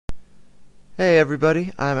Hey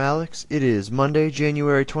everybody, I'm Alex. It is Monday,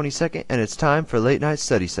 January 22nd, and it's time for Late Night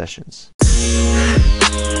Study Sessions.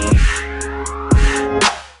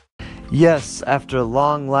 Yes, after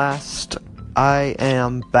long last, I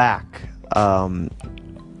am back.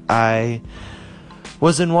 I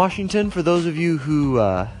was in Washington. For those of you who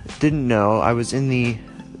didn't know, I was in the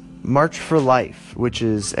March for Life, which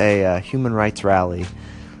is a human rights rally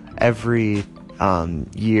every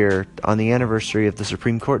year on the anniversary of the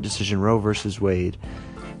Supreme Court decision Roe v. Wade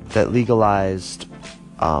that legalized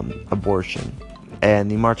abortion. And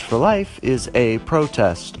the March for Life is a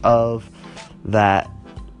protest of that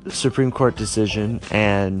Supreme Court decision,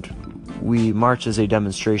 and we march as a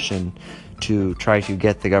demonstration to try to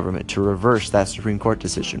get the government to reverse that Supreme Court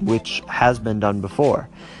decision, which has been done before.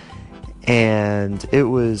 And it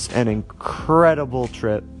was an incredible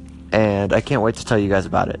trip, and I can't wait to tell you guys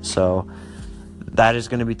about it. So that is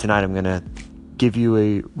going to be tonight. I'm going to give you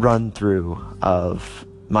a run through of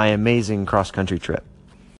my amazing cross-country trip.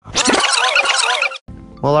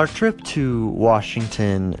 Well, our trip to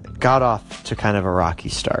Washington got off to kind of a rocky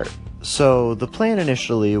start. So the plan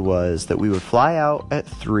initially was that we would fly out at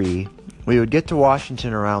 3. We would get to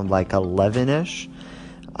Washington around like 11-ish.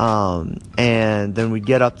 And then we'd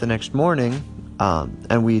get up the next morning.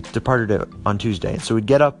 And we departed on Tuesday. So we'd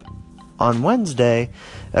get up on Wednesday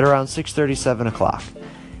at around 6:30, 7 o'clock.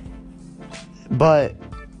 But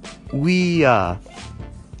we had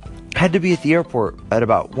to be at the airport at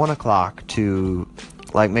about 1 o'clock to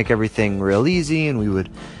make everything real easy, and we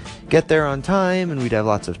would get there on time, and we'd have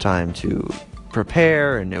lots of time to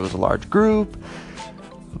prepare, and it was a large group.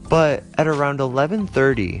 But at around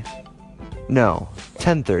 10:30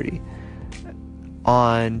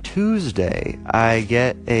 on Tuesday, I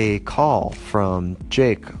get a call from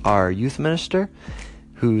Jake, our youth minister,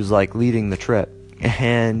 who's leading the trip.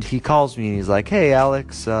 And he calls me and he's like, "Hey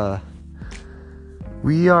Alex,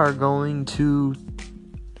 we are going to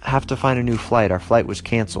have to find a new flight. Our flight was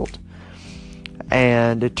canceled."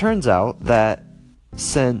 And it turns out that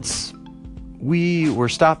since we were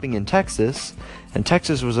stopping in Texas, and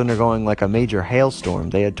Texas was undergoing a major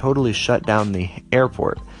hailstorm, they had totally shut down the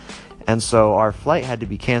airport. And so our flight had to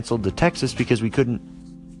be canceled to Texas because we couldn't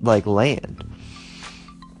land.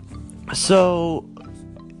 So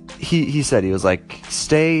he said, he was like,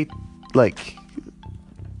 stay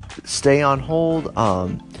on hold.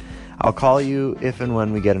 I'll call you if and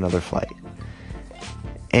when we get another flight.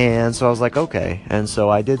 And so I was like, okay. And so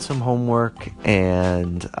I did some homework,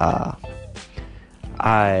 and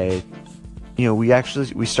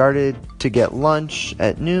we started to get lunch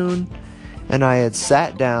at noon, and I had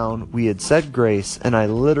sat down, we had said grace, and I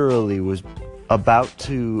literally was about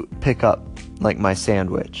to pick up my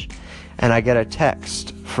sandwich. And I get a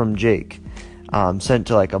text from Jake, sent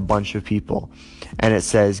to a bunch of people, and it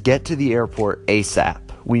says, "Get to the airport ASAP.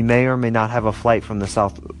 We may or may not have a flight from the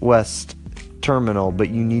Southwest terminal, but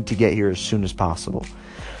you need to get here as soon as possible."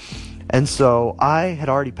 And so I had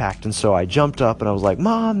already packed, and so I jumped up and I was like,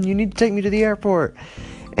 "Mom, you need to take me to the airport."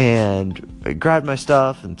 And I grabbed my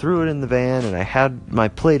stuff and threw it in the van, and I had my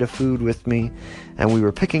plate of food with me, and we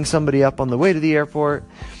were picking somebody up on the way to the airport.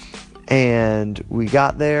 And we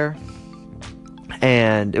got there,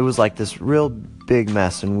 and it was this real big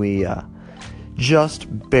mess, and we just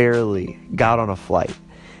barely got on a flight.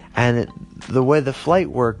 And the way the flight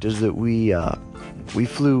worked is that we're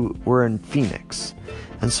in Phoenix,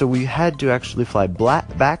 and so we had to actually fly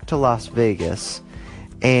back to Las Vegas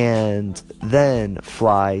and then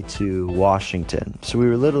fly to Washington. So we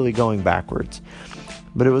were literally going backwards,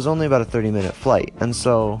 but it was only about a 30-minute flight, and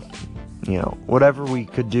so whatever we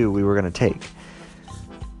could do, we were going to take.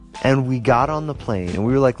 And we got on the plane, and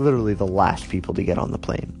we were literally the last people to get on the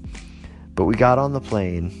plane. But we got on the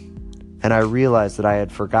plane, and I realized that I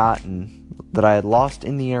had forgotten that I had lost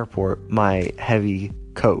in the airport my heavy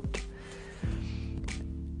coat.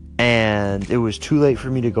 And it was too late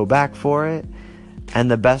for me to go back for it. And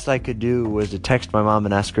the best I could do was to text my mom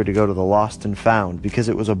and ask her to go to the Lost and Found, because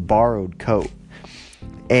it was a borrowed coat.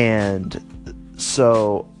 And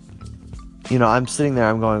so I'm sitting there,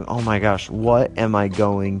 I'm going, oh my gosh, what am I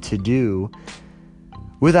going to do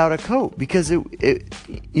without a coat? Because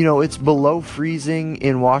it's below freezing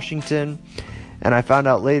in Washington, and I found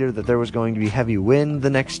out later that there was going to be heavy wind the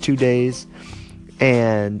next 2 days,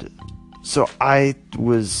 and so I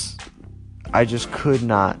just could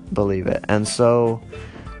not believe it. And so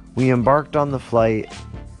we embarked on the flight,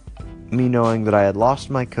 me knowing that I had lost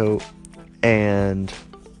my coat, and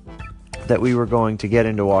that we were going to get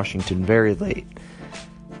into Washington very late.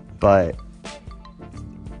 But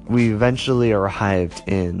we eventually arrived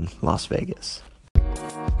in Las Vegas.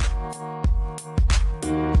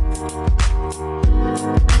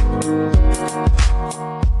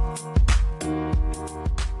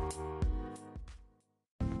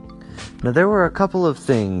 Now, there were a couple of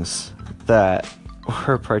things that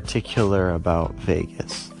were particular about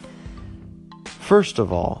Vegas. First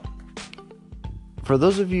of all, for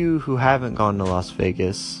those of you who haven't gone to Las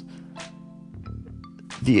Vegas,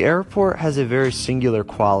 the airport has a very singular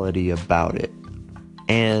quality about it.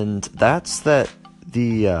 And that's that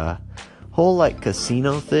the whole like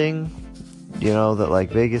casino thing, that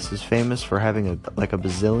like Vegas is famous for having a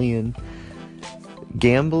bazillion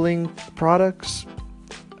gambling products,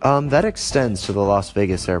 that extends to the Las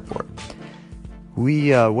Vegas airport.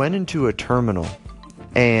 We went into a terminal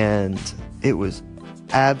and it was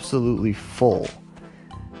absolutely full.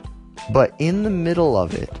 But in the middle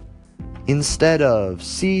of it, instead of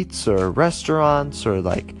seats or restaurants or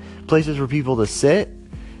like places for people to sit,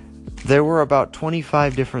 there were about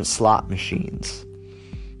 25 different slot machines.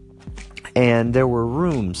 And there were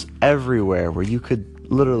rooms everywhere where you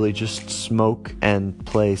could literally just smoke and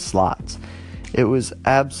play slots. It was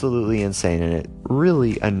absolutely insane, and it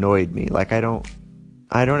really annoyed me. Like, I don't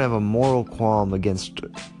have a moral qualm against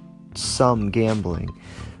some gambling,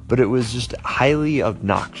 but it was just highly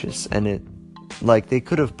obnoxious, and it, like, they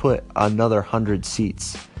could have put another 100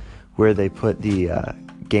 seats where they put the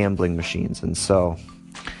gambling machines, and so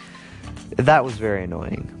that was very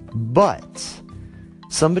annoying. But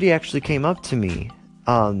somebody actually came up to me.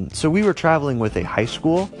 So we were traveling with a high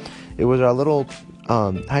school. It was our little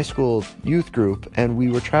high school youth group, and we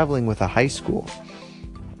were traveling with a high school,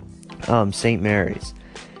 St. Mary's.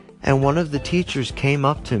 And one of the teachers came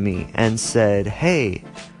up to me and said, "Hey,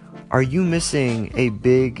 are you missing a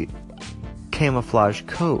big camouflage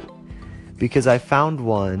coat? Because I found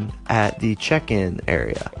one at the check-in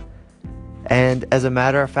area." And as a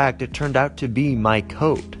matter of fact, it turned out to be my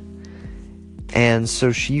coat. And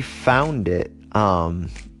so she found it,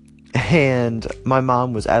 and my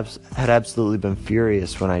mom had absolutely been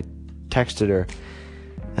furious when I texted her.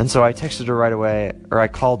 And so I texted her right away, or I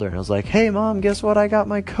called her, and I was like, "Hey Mom, guess what? I got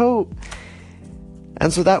my coat."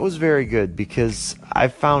 And so that was very good, because I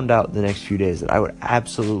found out the next few days that I would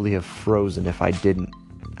absolutely have frozen if I didn't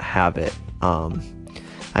have it.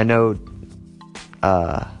 I know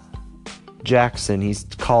Jackson, he's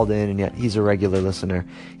called in, and yet he's a regular listener.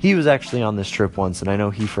 He was actually on this trip once, and I know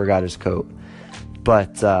he forgot his coat.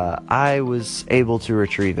 But I was able to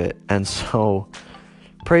retrieve it, and so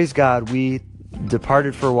praise God, we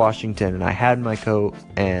departed for Washington, and I had my coat,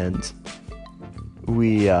 and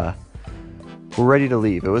we were ready to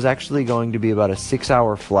leave. It was actually going to be about a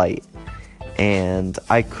 6-hour flight, and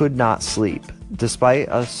I could not sleep. Despite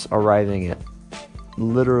us arriving at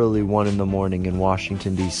literally 1 a.m. in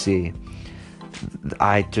Washington, D.C.,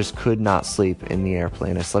 I just could not sleep in the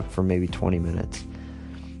airplane. I slept for maybe 20 minutes.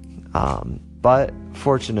 But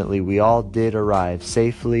fortunately, we all did arrive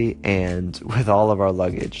safely and with all of our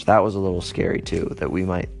luggage. That was a little scary too, that we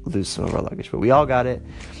might lose some of our luggage. But we all got it,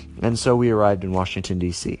 and so we arrived in Washington,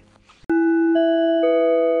 D.C.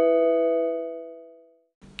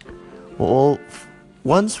 Well,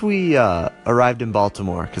 once we arrived in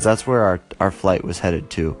Baltimore, because that's where our flight was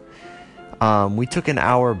headed to, we took an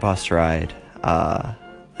hour bus ride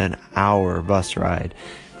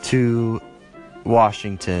to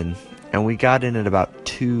Washington, and we got in at about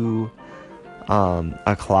 2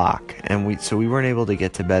 o'clock, and we weren't able to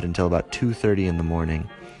get to bed until about 2:30 in the morning,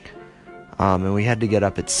 and we had to get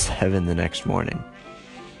up at 7 the next morning.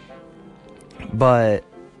 But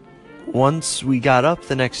once we got up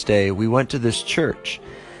the next day, we went to this church,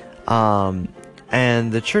 and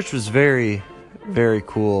the church was very, very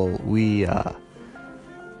cool. We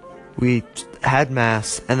had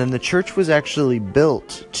mass, and then the church was actually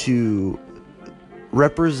built to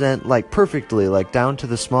represent, like, perfectly, like down to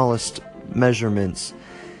the smallest measurements,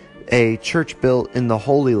 a church built in the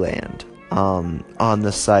Holy Land, on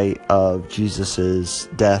the site of Jesus's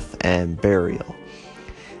death and burial.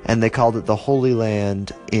 And they called it the Holy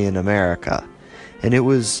Land in America. And it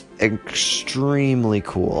was extremely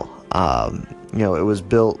cool. It was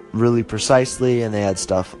built really precisely, and they had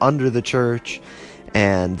stuff under the church,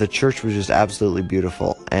 and the church was just absolutely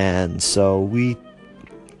beautiful. And so we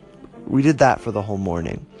did that for the whole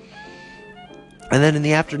morning. And then in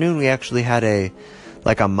the afternoon, we actually had a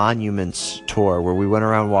monuments tour where we went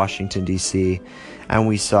around Washington, D.C., and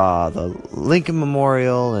we saw the Lincoln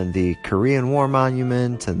Memorial and the Korean War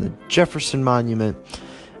Monument and the Jefferson Monument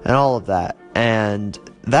and all of that. And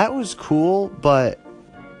that was cool, but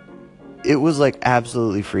it was like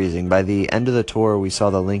absolutely freezing. By the end of the tour, we saw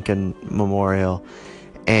the Lincoln Memorial,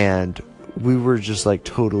 and we were just like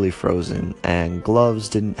totally frozen, and gloves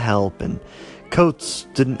didn't help, and coats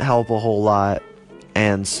didn't help a whole lot.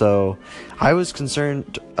 And so I was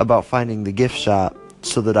concerned about finding the gift shop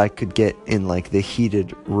so that I could get in like the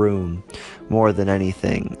heated room more than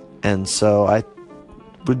anything. And so I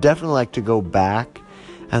would definitely like to go back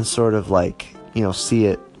and sort of like, see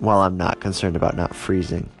it while I'm not concerned about not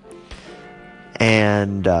freezing.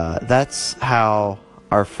 And that's how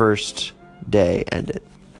our first day ended.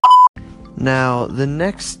 Now, the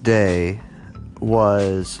next day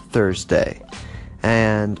was Thursday.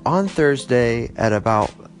 And on Thursday at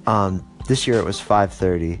about, this year it was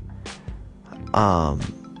 5:30,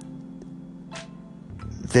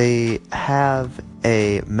 they have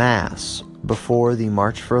a mass before the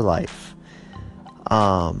March for Life,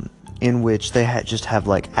 in which they just have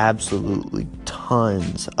like absolutely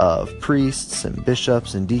tons of priests and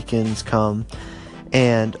bishops and deacons come,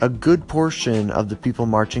 and a good portion of the people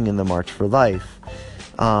marching in the March for Life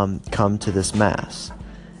come to this mass.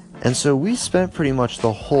 And so we spent pretty much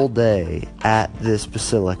the whole day at this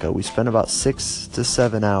basilica. We spent about 6 to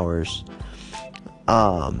 7 hours,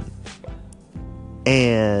 and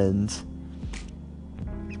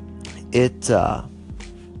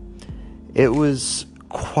it was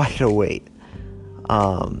quite a wait.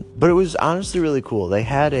 But it was honestly really cool. They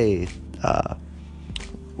had a,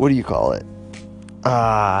 what do you call it?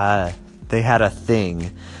 They had a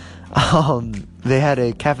thing. They had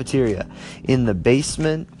a cafeteria in the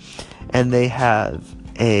basement, and they have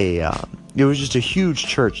it was just a huge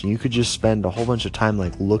church, and you could just spend a whole bunch of time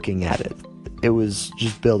like looking at it. It was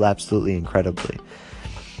just built absolutely incredibly.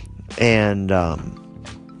 And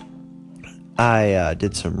I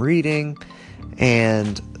did some reading,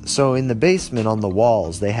 and so in the basement on the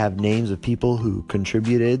walls they have names of people who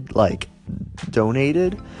contributed, like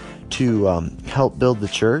donated to help build the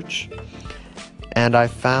church. And I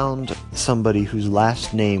found somebody whose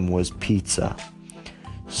last name was Pizza.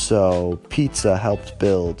 So Pizza helped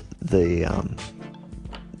build the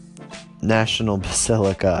National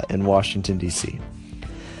Basilica in Washington, D.C.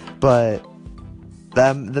 But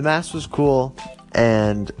the Mass was cool,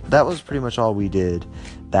 and that was pretty much all we did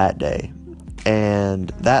that day. And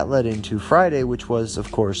that led into Friday, which was,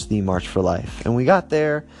 of course, the March for Life. And we got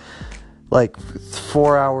there like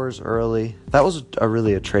 4 hours early. That was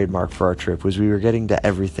really a trademark for our trip, was we were getting to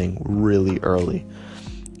everything really early.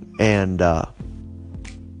 And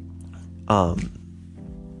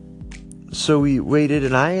so we waited,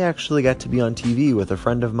 and I actually got to be on TV with a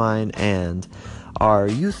friend of mine and our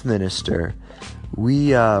youth minister.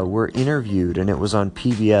 We were interviewed, and it was on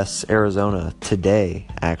PBS Arizona today,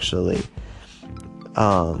 actually.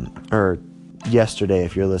 Or yesterday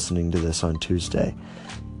if you're listening to this on Tuesday.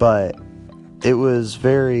 But it was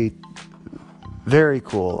very, very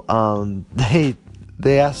cool.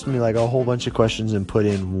 They asked me like a whole bunch of questions and put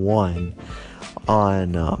in one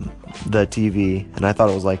on the TV, and I thought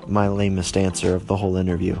it was like my lamest answer of the whole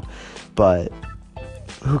interview. But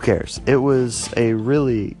who cares? It was a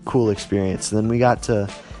really cool experience. And then we got to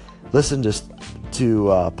listen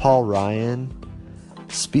to Paul Ryan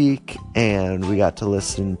speak, and we got to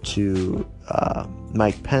listen to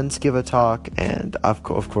Mike Pence give a talk, and of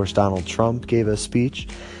course Donald Trump gave a speech.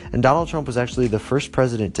 And Donald Trump was actually the first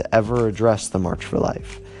president to ever address the March for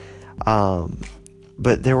Life.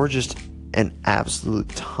 But there were just an absolute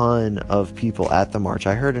ton of people at the march.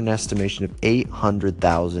 I heard an estimation of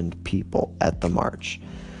 800,000 people at the march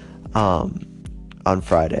on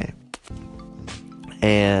Friday.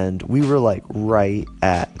 And we were like right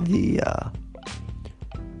at the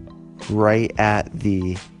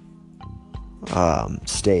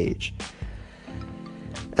stage.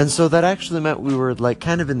 And so that actually meant we were like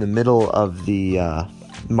kind of in the middle of the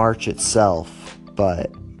march itself, but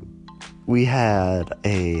we had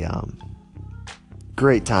a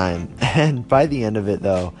great time. And by the end of it,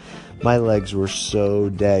 though, my legs were so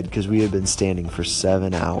dead because we had been standing for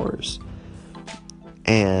 7 hours.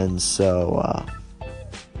 And so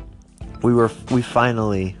we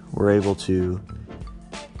finally were able to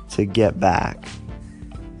get back.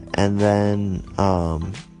 And then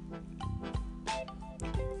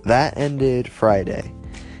that ended Friday.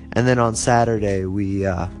 And then on Saturday we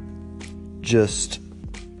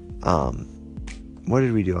what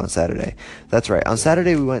did we do on Saturday? That's right. On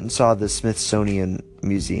Saturday we went and saw the Smithsonian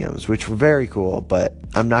museums, which were very cool, but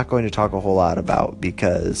I'm not going to talk a whole lot about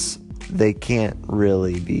because they can't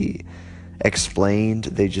really be explained.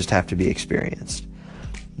 They just have to be experienced.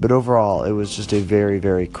 But overall, it was just a very,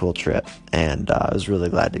 very cool trip, and I was really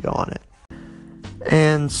glad to go on it.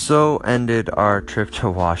 And so ended our trip to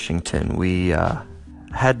Washington. We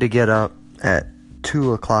had to get up at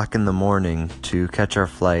 2 o'clock in the morning to catch our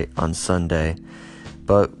flight on Sunday,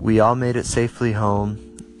 but we all made it safely home,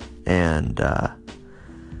 and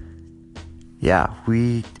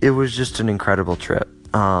it was just an incredible trip.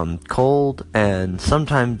 cold and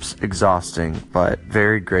sometimes exhausting, but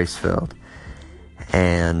very grace-filled.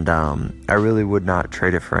 And I really would not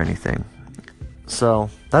trade it for anything. So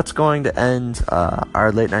that's going to end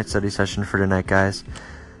our late night study session for tonight, guys.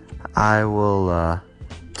 I will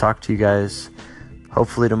talk to you guys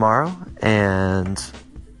hopefully tomorrow. And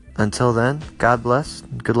until then, God bless.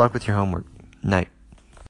 Good luck with your homework. Night.